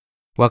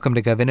Welcome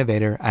to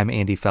GovInnovator. I'm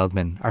Andy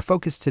Feldman. Our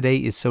focus today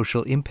is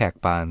social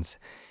impact bonds,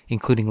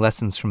 including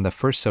lessons from the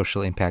first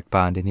social impact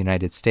bond in the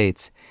United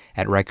States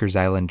at Rikers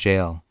Island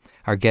Jail.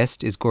 Our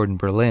guest is Gordon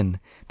Berlin,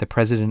 the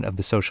president of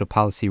the Social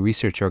Policy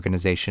Research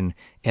Organization,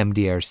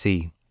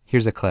 MDRC.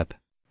 Here's a clip.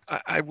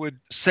 I would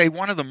say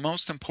one of the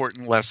most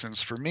important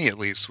lessons, for me at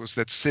least, was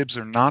that SIBs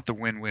are not the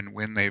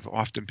win-win-win they've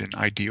often been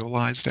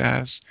idealized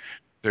as.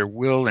 There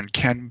will and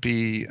can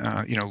be,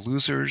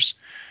 losers.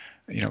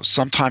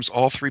 Sometimes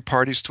all three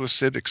parties to a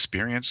SIB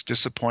experience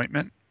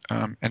disappointment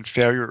and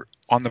failure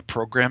on the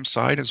program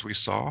side, as we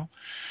saw.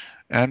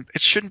 And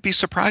it shouldn't be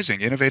surprising.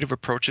 Innovative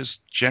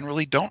approaches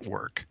generally don't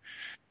work.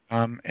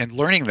 And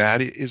learning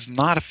that is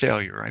not a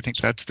failure. I think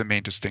that's the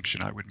main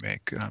distinction I would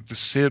make. The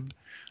SIB,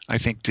 I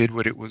think, did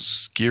what it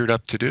was geared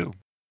up to do.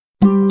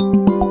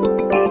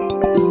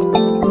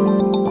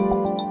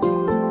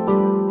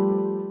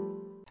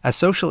 A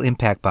social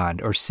impact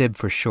bond, or SIB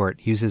for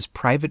short, uses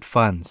private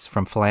funds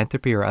from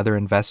philanthropy or other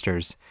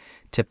investors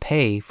to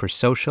pay for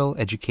social,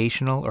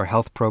 educational, or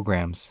health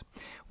programs,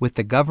 with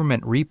the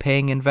government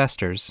repaying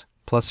investors,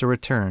 plus a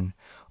return,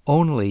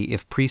 only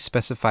if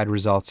pre-specified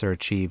results are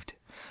achieved.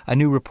 A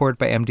new report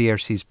by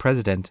MDRC's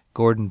president,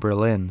 Gordon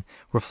Berlin,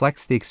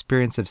 reflects the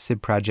experience of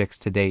SIB projects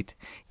to date,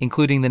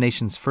 including the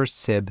nation's first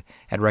SIB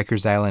at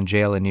Rikers Island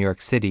Jail in New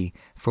York City,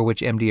 for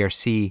which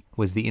MDRC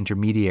was the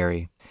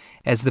intermediary.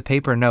 As the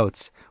paper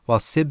notes, while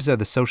SIBs are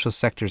the social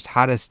sector's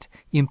hottest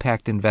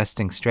impact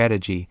investing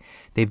strategy,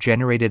 they've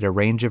generated a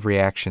range of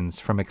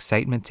reactions from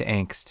excitement to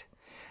angst.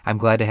 I'm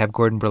glad to have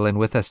Gordon Berlin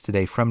with us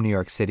today from New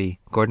York City.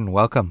 Gordon,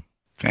 welcome.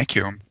 Thank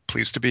you. I'm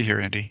pleased to be here,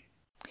 Andy.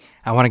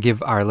 I want to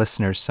give our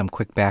listeners some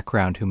quick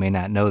background who may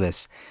not know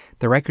this.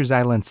 The Rikers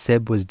Island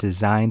SIB was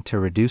designed to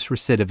reduce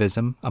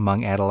recidivism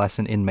among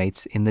adolescent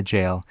inmates in the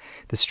jail.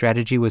 The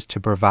strategy was to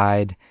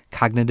provide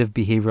cognitive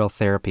behavioral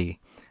therapy,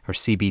 or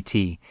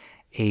CBT,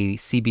 a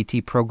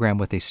CBT program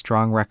with a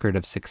strong record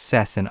of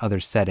success in other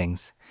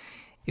settings.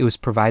 It was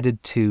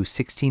provided to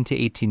 16 to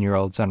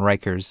 18-year-olds on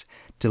Rikers,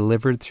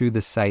 delivered through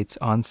the site's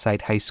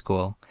on-site high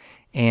school.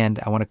 And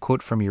I want to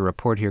quote from your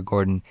report here,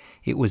 Gordon,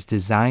 it was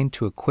designed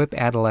to equip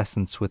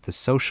adolescents with the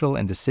social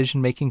and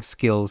decision-making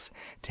skills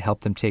to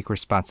help them take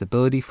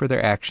responsibility for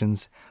their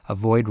actions,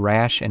 avoid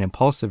rash and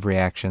impulsive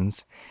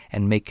reactions,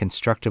 and make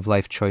constructive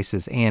life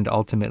choices, and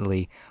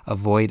ultimately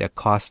avoid a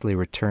costly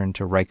return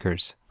to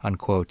Rikers,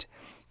 unquote.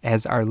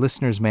 As our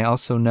listeners may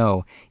also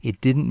know, it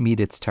didn't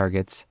meet its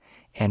targets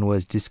and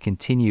was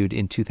discontinued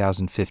in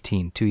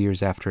 2015, 2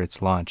 years after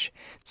its launch.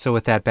 So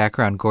with that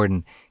background,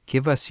 Gordon,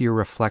 give us your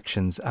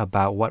reflections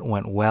about what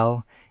went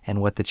well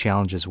and what the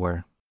challenges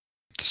were.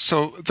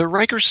 So the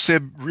Rikers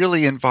SIB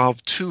really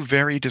involved two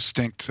very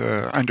distinct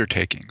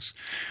undertakings.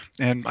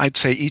 And I'd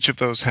say each of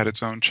those had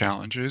its own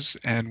challenges,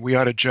 and we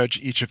ought to judge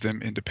each of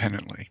them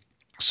independently.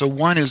 So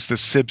one is the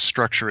SIB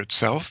structure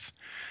itself.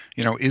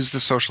 Is the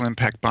social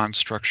impact bond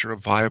structure a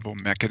viable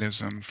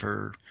mechanism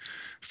for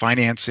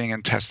financing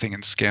and testing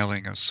and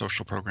scaling of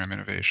social program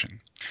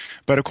innovation?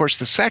 But of course,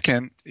 the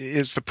second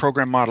is the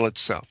program model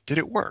itself. Did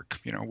it work?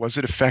 Was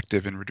it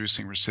effective in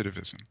reducing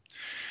recidivism?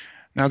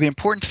 Now, the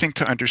important thing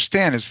to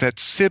understand is that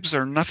SIBs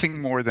are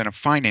nothing more than a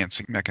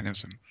financing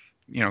mechanism.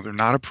 They're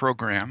not a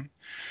program.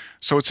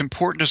 So it's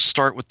important to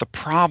start with the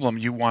problem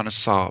you want to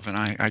solve. And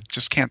I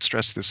just can't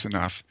stress this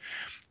enough.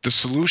 The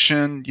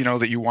solution,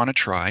 that you want to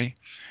try,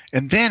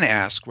 and then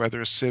ask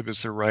whether a SIB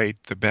is the right,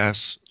 the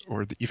best,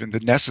 or even the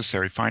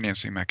necessary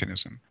financing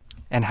mechanism.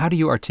 And how do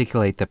you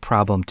articulate the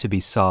problem to be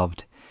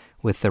solved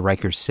with the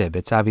Rikers SIB?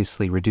 It's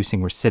obviously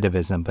reducing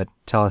recidivism, but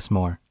tell us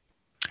more.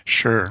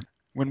 Sure.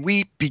 When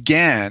we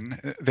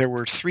began, there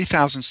were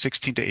 3,000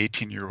 16 to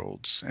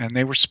 18-year-olds, and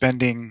they were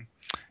spending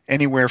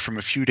anywhere from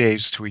a few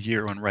days to a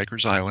year on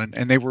Rikers Island,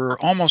 and they were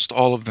almost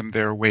all of them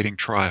there awaiting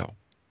trial.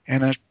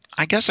 And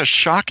I guess a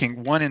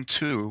shocking 1 in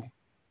 2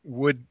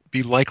 would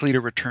be likely to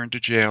return to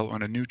jail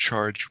on a new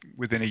charge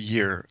within a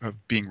year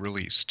of being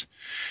released.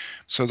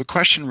 So the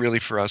question really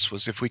for us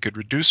was, if we could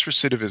reduce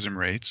recidivism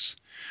rates,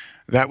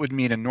 that would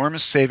mean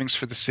enormous savings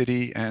for the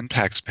city and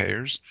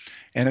taxpayers.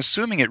 And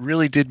assuming it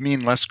really did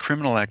mean less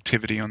criminal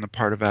activity on the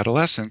part of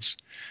adolescents,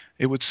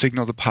 it would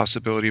signal the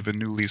possibility of a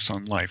new lease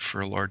on life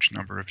for a large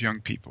number of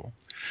young people.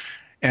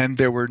 And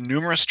there were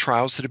numerous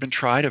trials that have been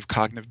tried of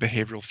cognitive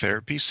behavioral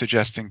therapy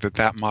suggesting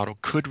that model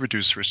could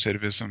reduce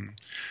recidivism.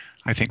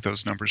 I think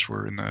those numbers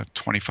were in the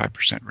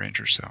 25% range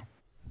or so.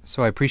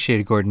 So I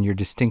appreciated, Gordon, your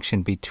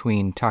distinction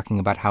between talking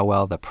about how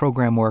well the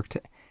program worked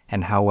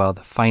and how well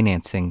the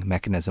financing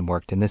mechanism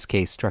worked, in this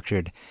case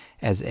structured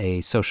as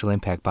a social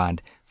impact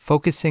bond.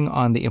 Focusing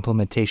on the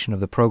implementation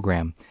of the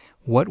program,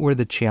 what were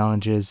the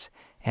challenges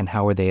and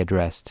how were they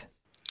addressed?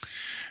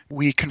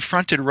 We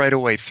confronted right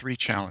away 3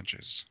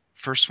 challenges.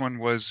 First one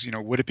was,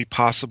 would it be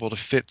possible to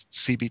fit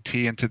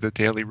CBT into the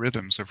daily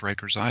rhythms of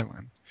Rikers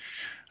Island?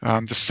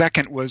 The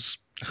second was,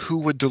 who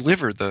would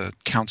deliver the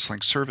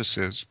counseling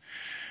services?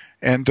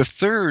 And the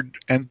third,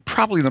 and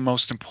probably the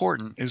most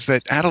important, is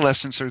that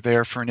adolescents are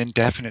there for an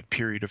indefinite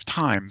period of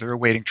time. They're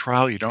awaiting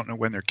trial. You don't know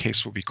when their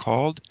case will be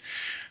called.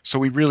 So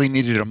we really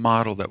needed a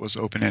model that was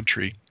open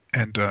entry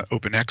and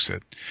open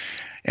exit.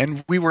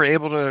 And we were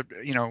able to,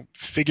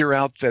 figure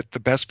out that the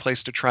best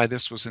place to try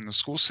this was in the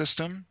school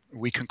system.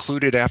 We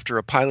concluded after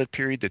a pilot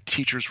period that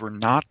teachers were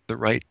not the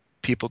right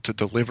people to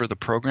deliver the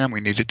program.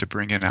 We needed to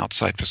bring in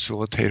outside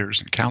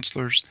facilitators and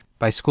counselors.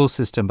 By school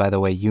system, by the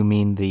way, you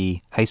mean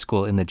the high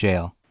school in the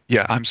jail.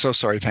 Yeah, I'm so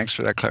sorry. Thanks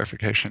for that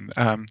clarification.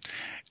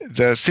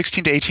 The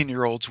 16 to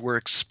 18-year-olds were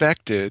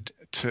expected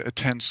to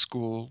attend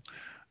school.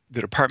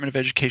 The Department of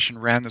Education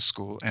ran the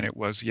school, and it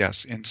was,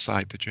 yes,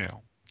 inside the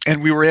jail.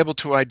 And we were able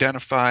to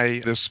identify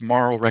this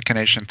moral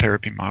recognition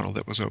therapy model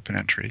that was open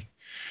entry.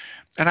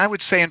 And I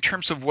would say in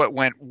terms of what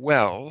went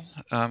well,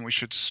 we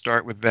should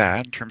start with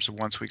that in terms of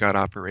once we got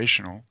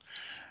operational.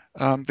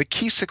 The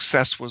key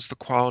success was the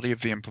quality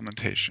of the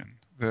implementation.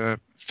 The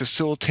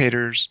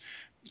facilitators,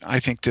 I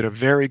think, did a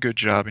very good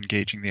job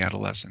engaging the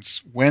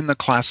adolescents. When the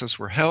classes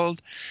were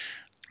held,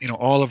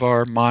 all of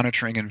our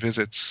monitoring and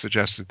visits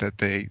suggested that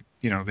they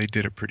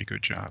did a pretty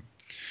good job.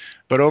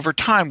 But over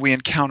time, we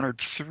encountered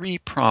three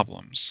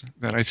problems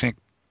that I think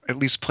at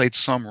least played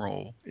some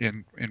role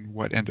in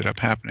what ended up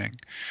happening.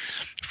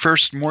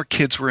 First, more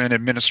kids were in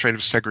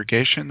administrative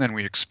segregation than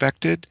we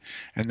expected,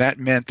 and that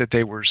meant that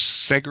they were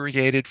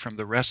segregated from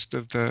the rest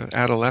of the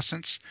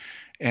adolescents,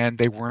 and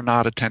they were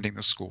not attending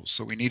the schools.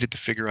 So we needed to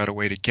figure out a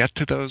way to get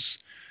to those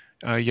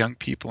young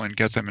people and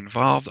get them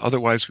involved.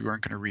 Otherwise, we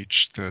weren't going to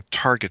reach the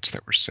targets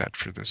that were set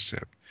for this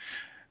SIB.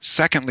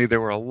 Secondly,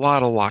 there were a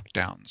lot of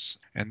lockdowns,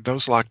 and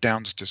those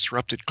lockdowns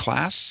disrupted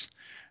class.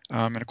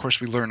 And of course,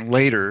 we learned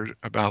later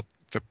about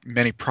the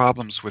many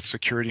problems with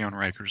security on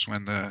Rikers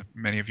when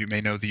many of you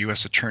may know the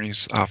U.S.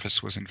 Attorney's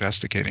Office was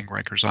investigating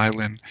Rikers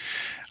Island.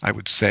 I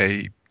would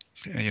say,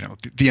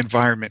 the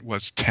environment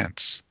was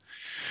tense.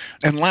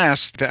 And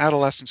last, the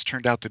adolescents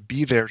turned out to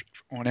be there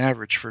on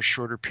average for a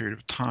shorter period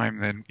of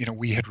time than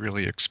we had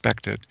really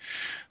expected.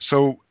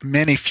 So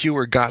many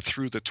fewer got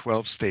through the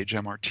 12-stage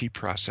MRT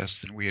process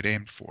than we had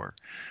aimed for.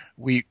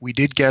 We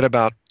did get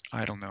about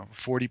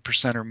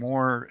 40% or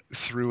more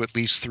through at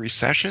least 3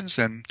 sessions,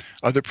 and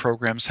other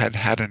programs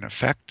had an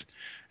effect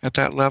at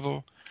that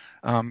level.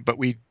 But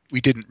we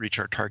didn't reach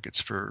our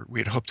targets we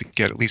had hoped to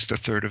get at least a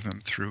third of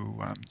them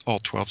through all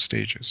 12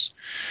 stages.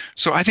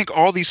 So I think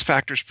all these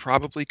factors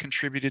probably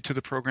contributed to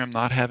the program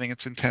not having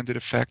its intended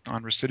effect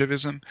on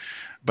recidivism.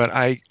 But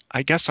I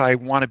guess I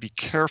want to be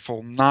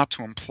careful not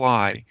to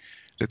imply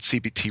that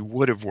CBT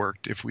would have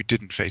worked if we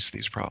didn't face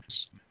these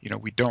problems.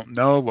 We don't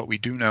know. What we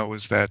do know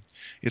is that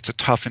it's a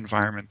tough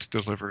environment to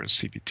deliver a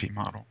CBT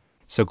model.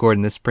 So,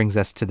 Gordon, this brings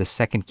us to the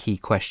second key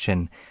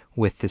question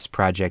with this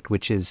project,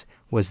 which is,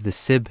 was the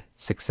SIB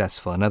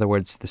successful? In other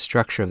words, the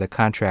structure of the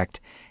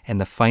contract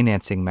and the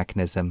financing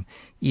mechanism,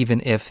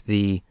 even if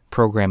the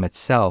program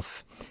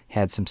itself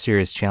had some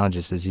serious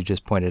challenges, as you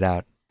just pointed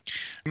out.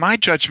 My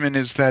judgment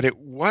is that it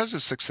was a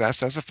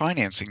success as a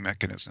financing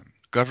mechanism.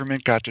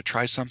 Government got to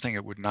try something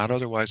it would not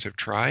otherwise have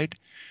tried,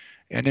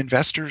 and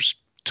investors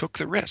took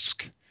the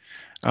risk.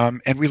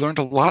 And we learned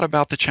a lot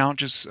about the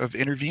challenges of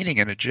intervening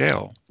in a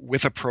jail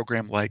with a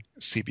program like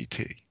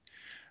CBT.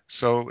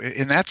 So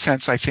in that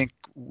sense, I think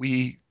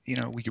we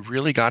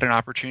really got an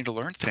opportunity to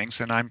learn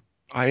things. And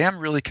I am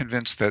really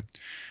convinced that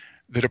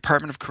the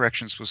Department of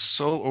Corrections was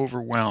so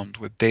overwhelmed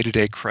with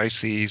day-to-day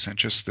crises and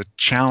just the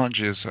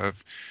challenges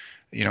of,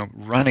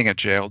 running a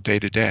jail day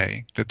to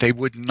day, that they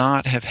would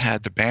not have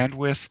had the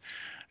bandwidth,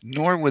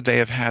 nor would they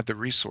have had the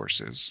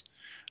resources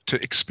to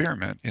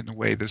experiment in the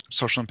way the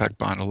social impact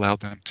bond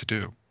allowed them to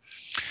do.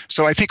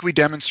 So I think we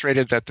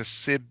demonstrated that the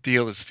SIB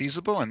deal is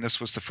feasible, and this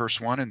was the first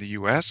one in the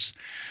U.S.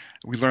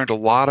 We learned a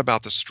lot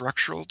about the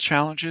structural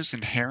challenges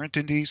inherent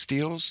in these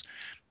deals,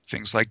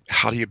 things like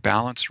how do you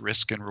balance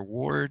risk and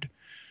reward,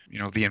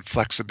 the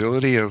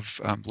inflexibility of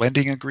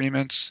lending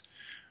agreements,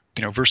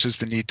 versus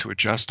the need to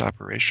adjust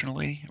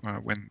operationally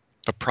when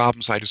the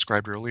problems I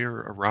described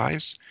earlier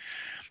arise.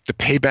 The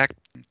payback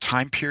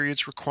time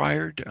periods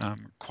required,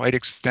 quite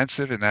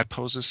extensive, and that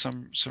poses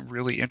some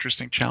really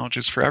interesting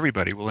challenges for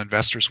everybody. Will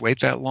investors wait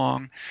that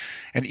long?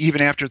 And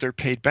even after they're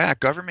paid back,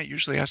 government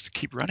usually has to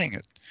keep running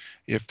it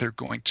if they're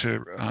going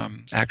to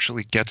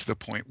actually get to the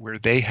point where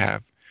they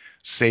have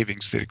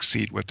savings that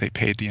exceed what they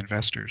paid the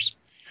investors.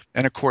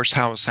 And of course,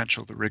 how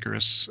essential the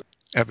rigorous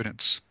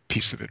evidence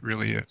piece of it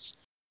really is.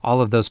 All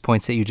of those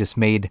points that you just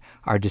made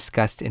are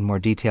discussed in more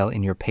detail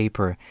in your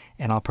paper,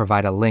 and I'll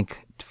provide a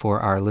link for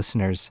our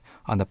listeners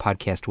on the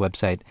podcast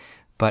website.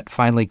 But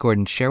finally,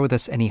 Gordon, share with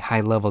us any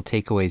high-level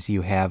takeaways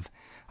you have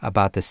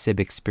about the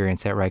SIB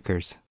experience at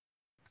Rikers.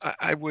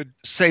 I would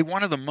say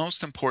one of the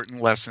most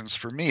important lessons,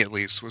 for me at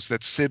least, was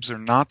that SIBs are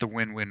not the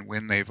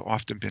win-win-win they've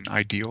often been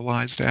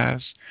idealized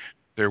as.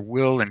 There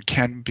will and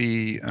can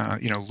be,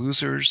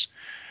 losers.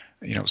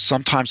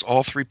 Sometimes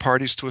all three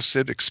parties to a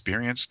SIB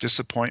experience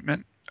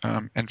disappointment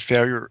and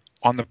failure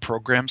on the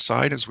program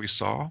side, as we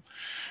saw.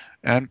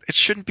 And it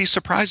shouldn't be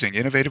surprising.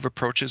 Innovative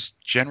approaches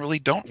generally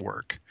don't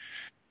work.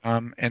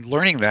 And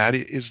learning that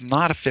is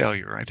not a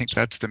failure. I think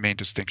that's the main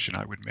distinction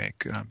I would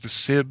make. The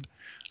SIB,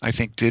 I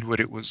think, did what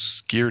it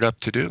was geared up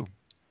to do.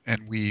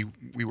 And we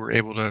were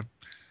able to,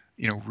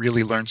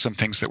 really learned some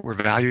things that were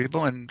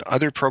valuable. And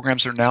other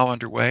programs are now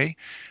underway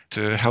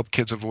to help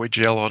kids avoid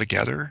jail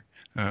altogether.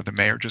 The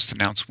mayor just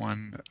announced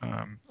one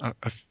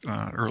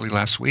early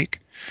last week.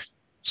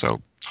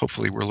 So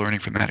hopefully we're learning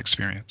from that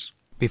experience.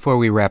 Before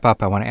we wrap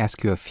up, I want to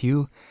ask you a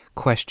few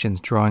questions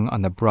drawing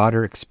on the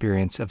broader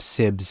experience of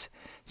SIBs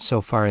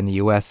so far in the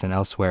U.S. and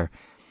elsewhere.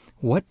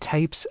 What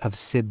types of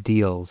SIB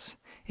deals,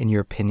 in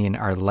your opinion,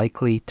 are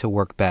likely to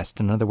work best?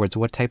 In other words,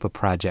 what type of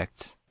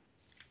projects?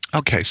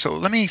 Okay, so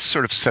let me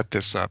sort of set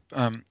this up.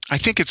 I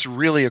think it's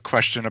really a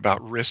question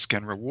about risk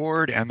and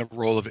reward and the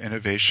role of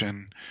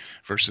innovation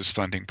versus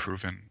funding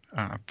proven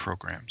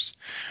programs.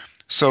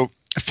 So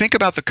think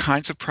about the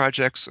kinds of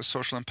projects a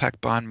social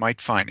impact bond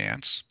might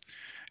finance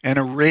and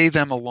array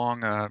them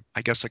along, a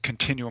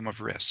continuum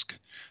of risk.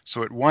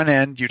 So at one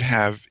end, you'd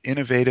have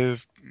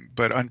innovative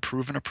but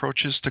unproven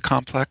approaches to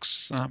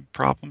complex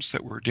problems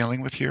that we're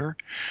dealing with here.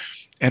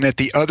 And at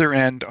the other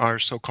end are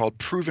so-called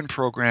proven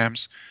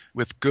programs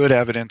with good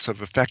evidence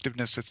of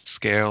effectiveness at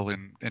scale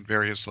in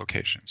various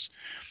locations.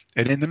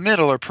 And in the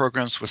middle are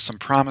programs with some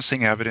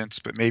promising evidence,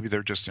 but maybe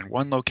they're just in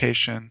one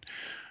location,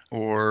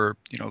 or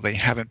they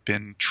haven't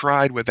been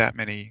tried with that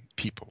many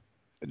people.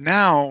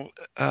 Now,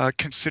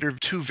 consider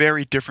two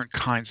very different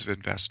kinds of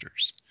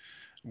investors.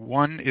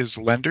 One is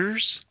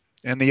lenders,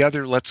 and the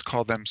other, let's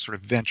call them sort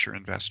of venture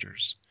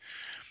investors.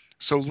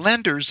 So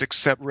lenders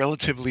accept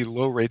relatively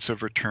low rates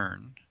of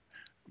return,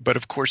 but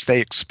of course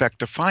they expect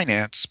to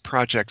finance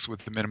projects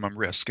with the minimum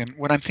risk. And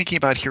what I'm thinking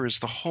about here is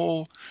the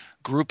whole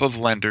group of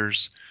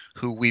lenders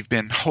who we've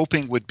been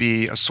hoping would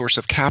be a source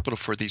of capital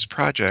for these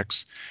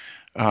projects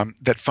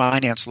that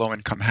finance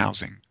low-income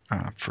housing,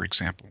 for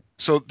example.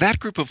 So that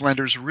group of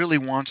lenders really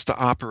wants to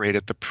operate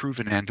at the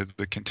proven end of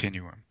the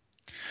continuum.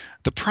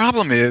 The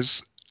problem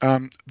is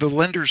the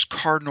lender's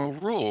cardinal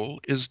rule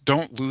is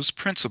don't lose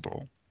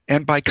principal.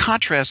 And by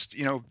contrast,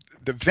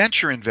 the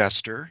venture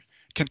investor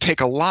can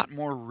take a lot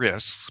more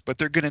risks, but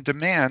they're going to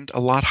demand a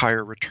lot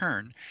higher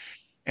return.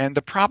 And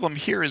the problem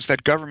here is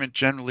that government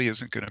generally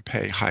isn't going to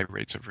pay high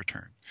rates of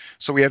return.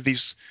 So we have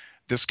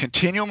this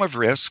continuum of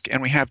risk, and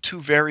we have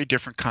two very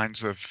different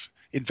kinds of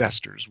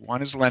investors.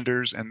 One is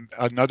lenders and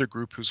another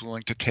group who's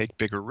willing to take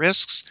bigger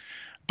risks,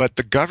 but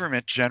the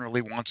government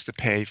generally wants to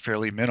pay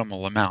fairly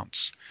minimal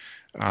amounts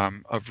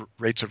of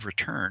rates of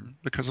return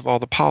because of all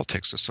the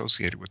politics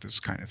associated with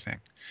this kind of thing.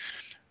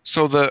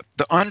 So the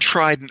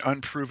untried and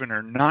unproven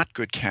are not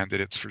good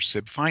candidates for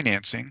SIB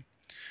financing.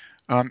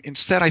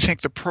 Instead, I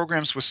think the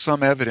programs with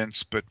some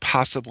evidence, but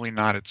possibly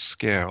not at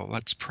scale,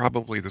 that's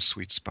probably the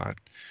sweet spot.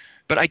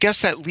 But I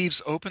guess that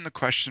leaves open the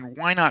question,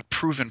 why not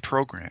proven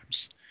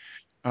programs,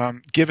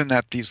 given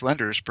that these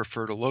lenders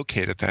prefer to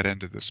locate at that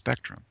end of the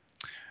spectrum?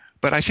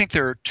 But I think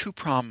there are two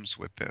problems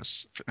with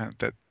this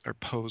that are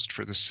posed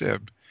for the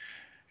SIB.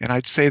 And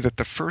I'd say that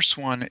the first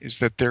one is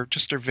that there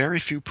just are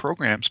very few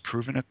programs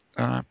proven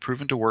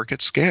to work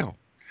at scale.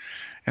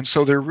 And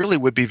so there really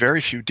would be very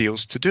few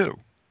deals to do.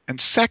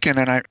 And second,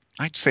 and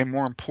I'd say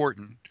more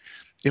important,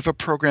 if a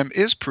program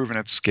is proven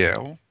at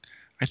scale,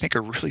 I think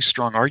a really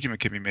strong argument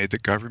can be made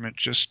that government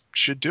just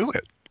should do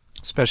it.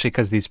 Especially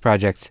because these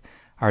projects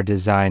are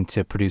designed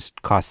to produce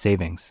cost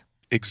savings.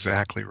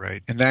 Exactly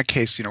right. In that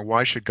case,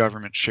 why should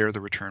government share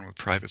the return with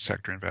private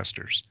sector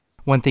investors?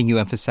 One thing you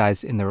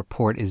emphasize in the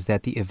report is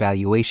that the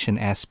evaluation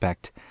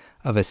aspect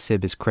of a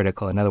SIB is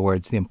critical. In other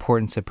words, the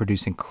importance of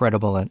producing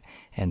credible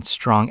and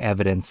strong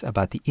evidence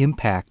about the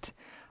impact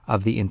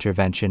of the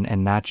intervention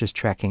and not just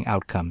tracking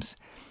outcomes.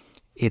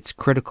 It's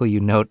critical, you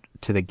note,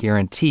 to the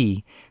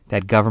guarantee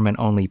that government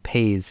only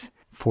pays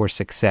for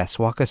success.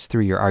 Walk us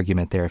through your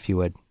argument there, if you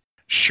would.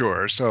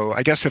 Sure. So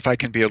I guess if I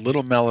can be a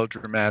little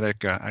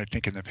melodramatic, I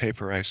think in the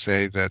paper I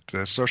say that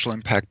the social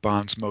impact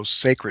bond's most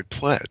sacred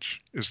pledge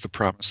is the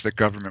promise that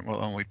government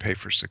will only pay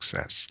for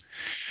success.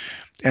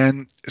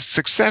 And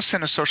success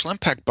in a social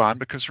impact bond,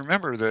 because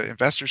remember, the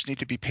investors need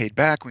to be paid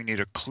back. We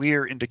need a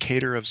clear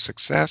indicator of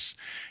success.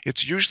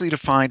 It's usually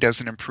defined as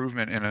an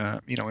improvement in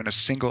a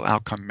single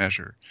outcome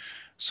measure.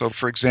 So,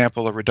 for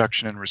example, a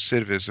reduction in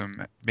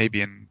recidivism,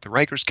 maybe in the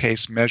Rikers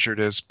case, measured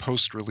as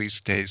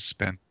post-release days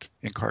spent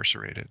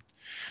incarcerated.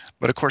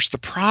 But of course, the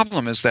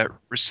problem is that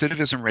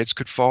recidivism rates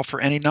could fall for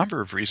any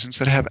number of reasons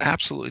that have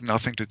absolutely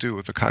nothing to do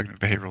with the cognitive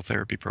behavioral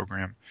therapy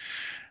program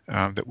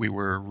that we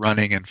were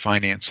running and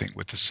financing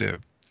with the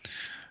SIB.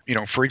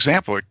 For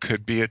example, it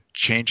could be a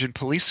change in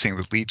policing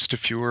that leads to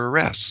fewer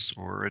arrests,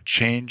 or a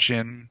change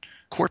in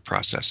court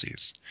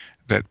processes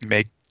that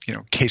make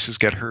cases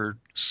get heard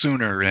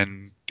sooner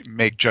and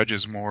make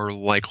judges more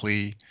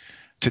likely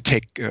to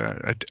take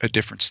a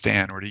different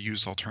stand or to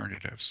use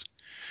alternatives.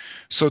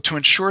 So to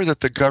ensure that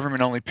the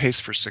government only pays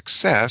for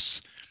success,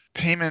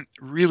 payment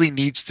really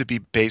needs to be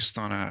based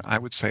on I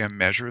would say, a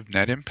measure of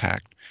net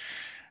impact.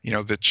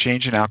 The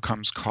change in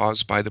outcomes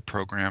caused by the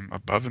program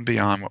above and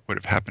beyond what would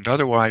have happened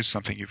otherwise,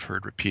 something you've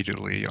heard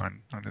repeatedly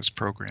on this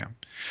program.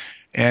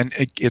 And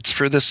it's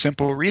for the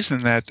simple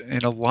reason that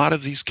in a lot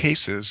of these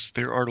cases,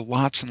 there are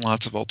lots and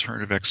lots of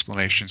alternative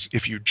explanations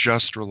if you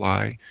just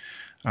rely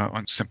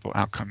on simple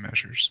outcome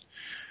measures.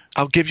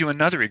 I'll give you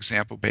another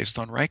example based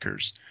on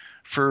Rikers.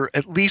 For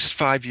at least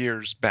 5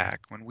 years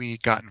back, when we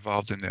got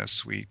involved in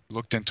this, we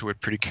looked into it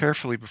pretty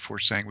carefully before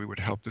saying we would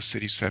help the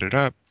city set it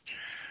up.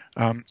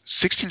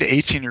 16 to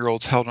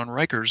 18-year-olds held on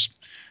Rikers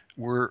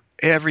were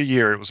every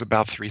year, it was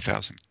about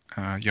 3,000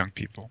 young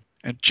people.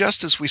 And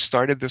just as we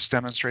started this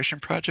demonstration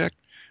project,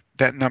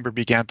 that number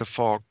began to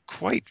fall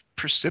quite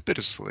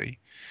precipitously.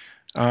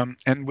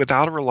 And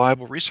without a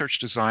reliable research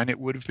design, it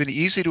would have been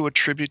easy to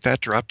attribute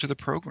that drop to the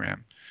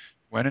program,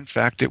 when in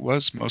fact it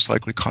was most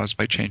likely caused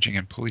by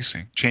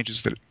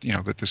changes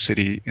that the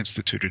city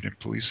instituted in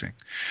policing.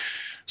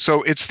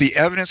 So it's the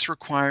evidence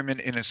requirement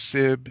in a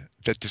SIB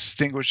that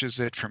distinguishes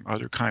it from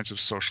other kinds of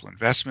social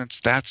investments.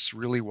 That's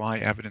really why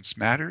evidence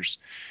matters.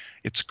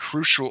 It's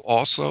crucial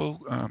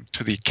also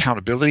to the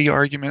accountability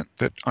argument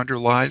that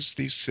underlies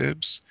these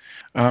SIBs.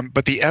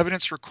 But the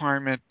evidence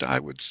requirement, I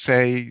would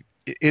say,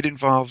 it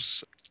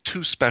involves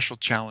two special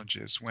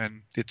challenges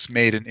when it's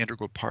made an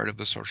integral part of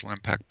the social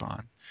impact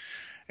bond.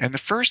 And the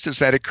first is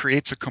that it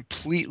creates a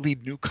completely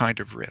new kind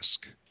of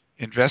risk.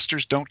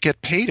 Investors don't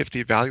get paid if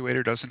the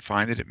evaluator doesn't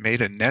find that it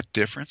made a net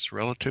difference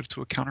relative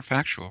to a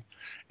counterfactual.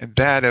 And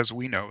that, as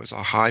we know, is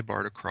a high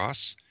bar to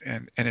cross.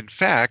 And in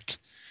fact,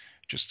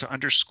 just to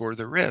underscore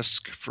the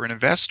risk, for an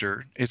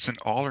investor, it's an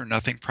all or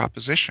nothing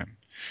proposition.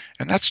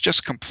 And that's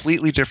just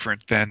completely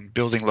different than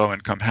building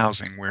low-income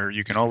housing, where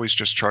you can always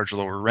just charge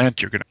lower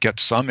rent, you're going to get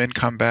some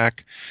income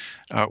back,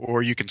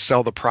 or you can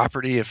sell the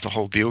property if the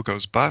whole deal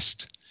goes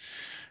bust.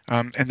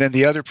 And then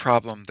the other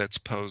problem that's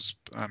posed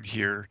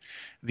here,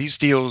 these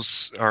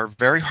deals are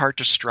very hard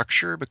to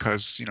structure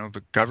because,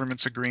 the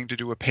government's agreeing to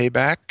do a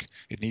payback.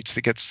 It needs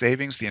to get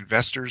savings. The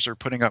investors are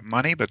putting up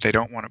money, but they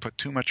don't want to put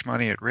too much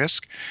money at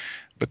risk.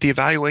 But the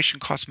evaluation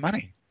costs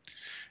money.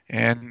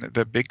 And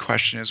the big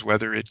question is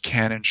whether it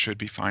can and should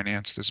be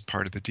financed as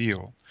part of the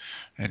deal.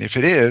 And if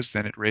it is,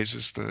 then it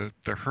raises the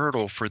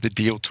hurdle for the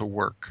deal to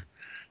work.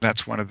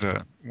 That's one of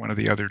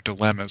the other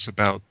dilemmas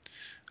about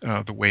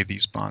the way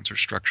these bonds are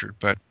structured.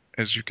 But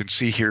as you can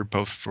see here,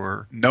 both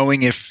for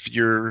knowing if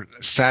you're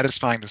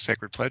satisfying the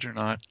sacred pledge or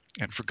not,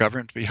 and for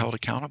government to be held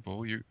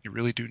accountable, you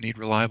really do need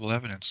reliable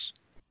evidence.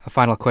 A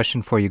final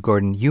question for you,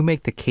 Gordon. You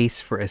make the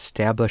case for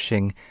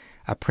establishing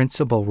a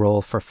principal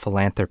role for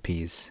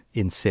philanthropies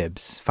in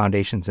SIBs,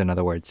 foundations in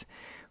other words,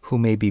 who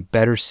may be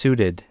better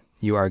suited,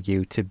 you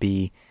argue, to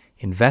be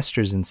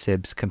investors in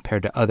SIBs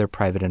compared to other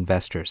private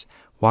investors.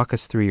 Walk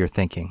us through your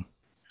thinking.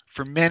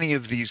 For many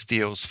of these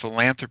deals,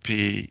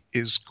 philanthropy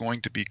is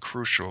going to be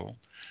crucial.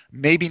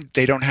 Maybe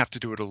they don't have to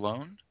do it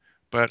alone,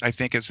 but I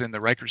think as in the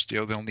Rikers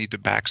deal, they'll need to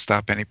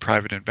backstop any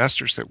private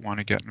investors that want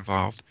to get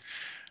involved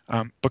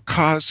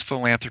because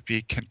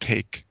philanthropy can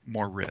take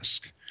more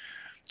risk.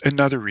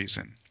 Another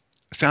reason,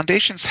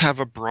 foundations have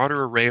a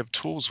broader array of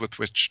tools with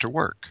which to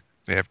work.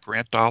 They have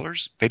grant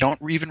dollars. They don't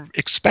even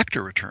expect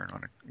a return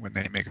on it when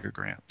they make a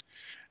grant.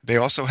 They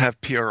also have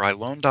PRI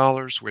loan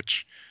dollars,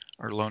 which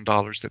are loan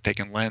dollars that they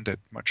can lend at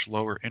much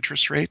lower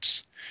interest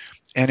rates.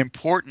 And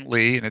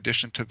importantly, in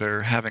addition to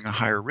their having a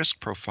higher risk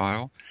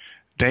profile,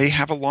 they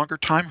have a longer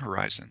time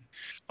horizon.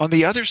 On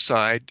the other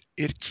side,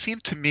 it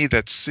seemed to me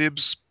that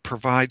SIBs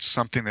provide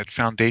something that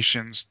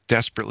foundations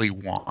desperately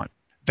want.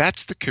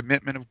 That's the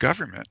commitment of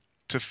government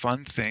to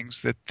fund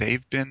things that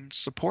they've been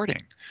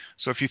supporting.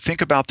 So if you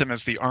think about them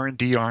as the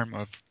R&D arm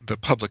of the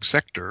public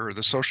sector or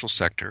the social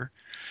sector,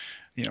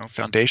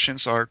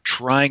 foundations are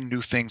trying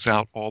new things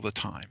out all the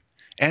time.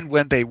 And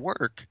when they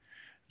work,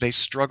 they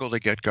struggle to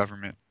get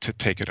government to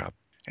take it up.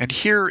 And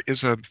here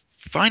is a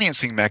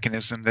financing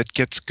mechanism that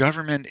gets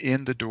government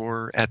in the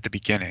door at the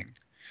beginning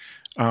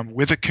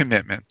with a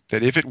commitment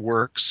that if it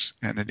works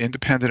and an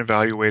independent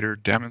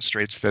evaluator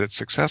demonstrates that it's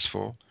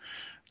successful,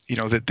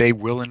 that they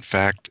will in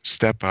fact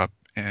step up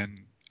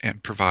and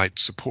provide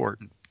support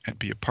and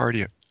be a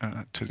party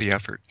to the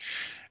effort.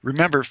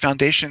 Remember,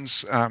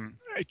 foundations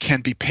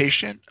can be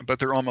patient, but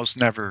their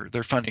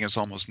funding is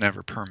almost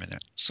never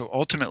permanent. So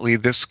ultimately,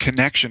 this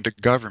connection to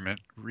government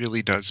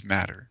really does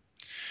matter.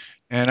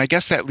 And I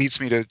guess that leads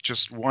me to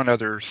just one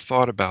other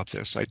thought about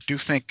this. I do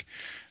think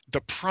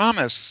the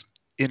promise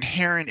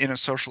inherent in a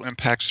social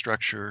impact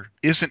structure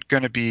isn't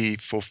going to be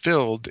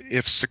fulfilled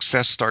if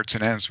success starts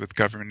and ends with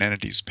government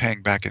entities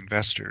paying back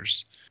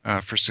investors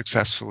for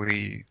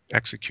successfully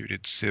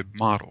executed SIB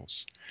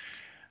models.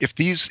 If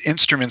these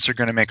instruments are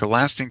going to make a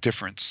lasting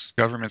difference,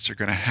 governments are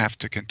going to have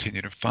to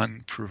continue to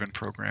fund proven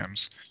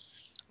programs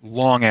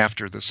long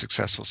after the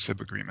successful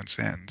SIB agreements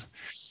end.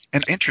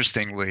 And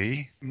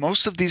interestingly,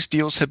 most of these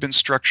deals have been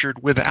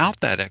structured without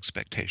that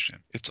expectation.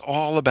 It's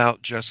all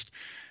about just,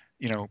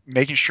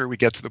 making sure we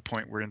get to the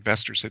point where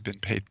investors have been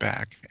paid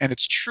back. And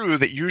it's true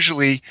that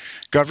usually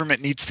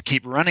government needs to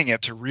keep running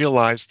it to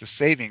realize the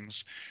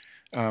savings,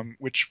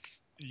 which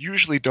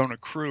usually don't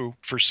accrue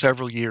for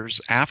several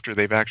years after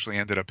they've actually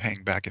ended up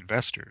paying back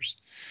investors.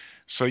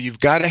 So you've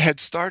got a head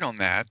start on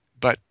that,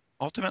 but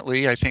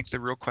ultimately, I think the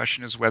real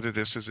question is whether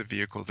this is a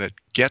vehicle that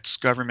gets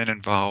government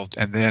involved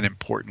and then,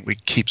 importantly,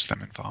 keeps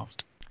them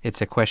involved.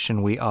 It's a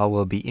question we all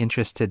will be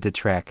interested to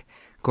track.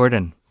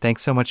 Gordon,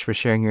 thanks so much for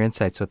sharing your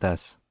insights with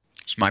us.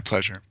 It's my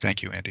pleasure.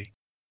 Thank you, Andy.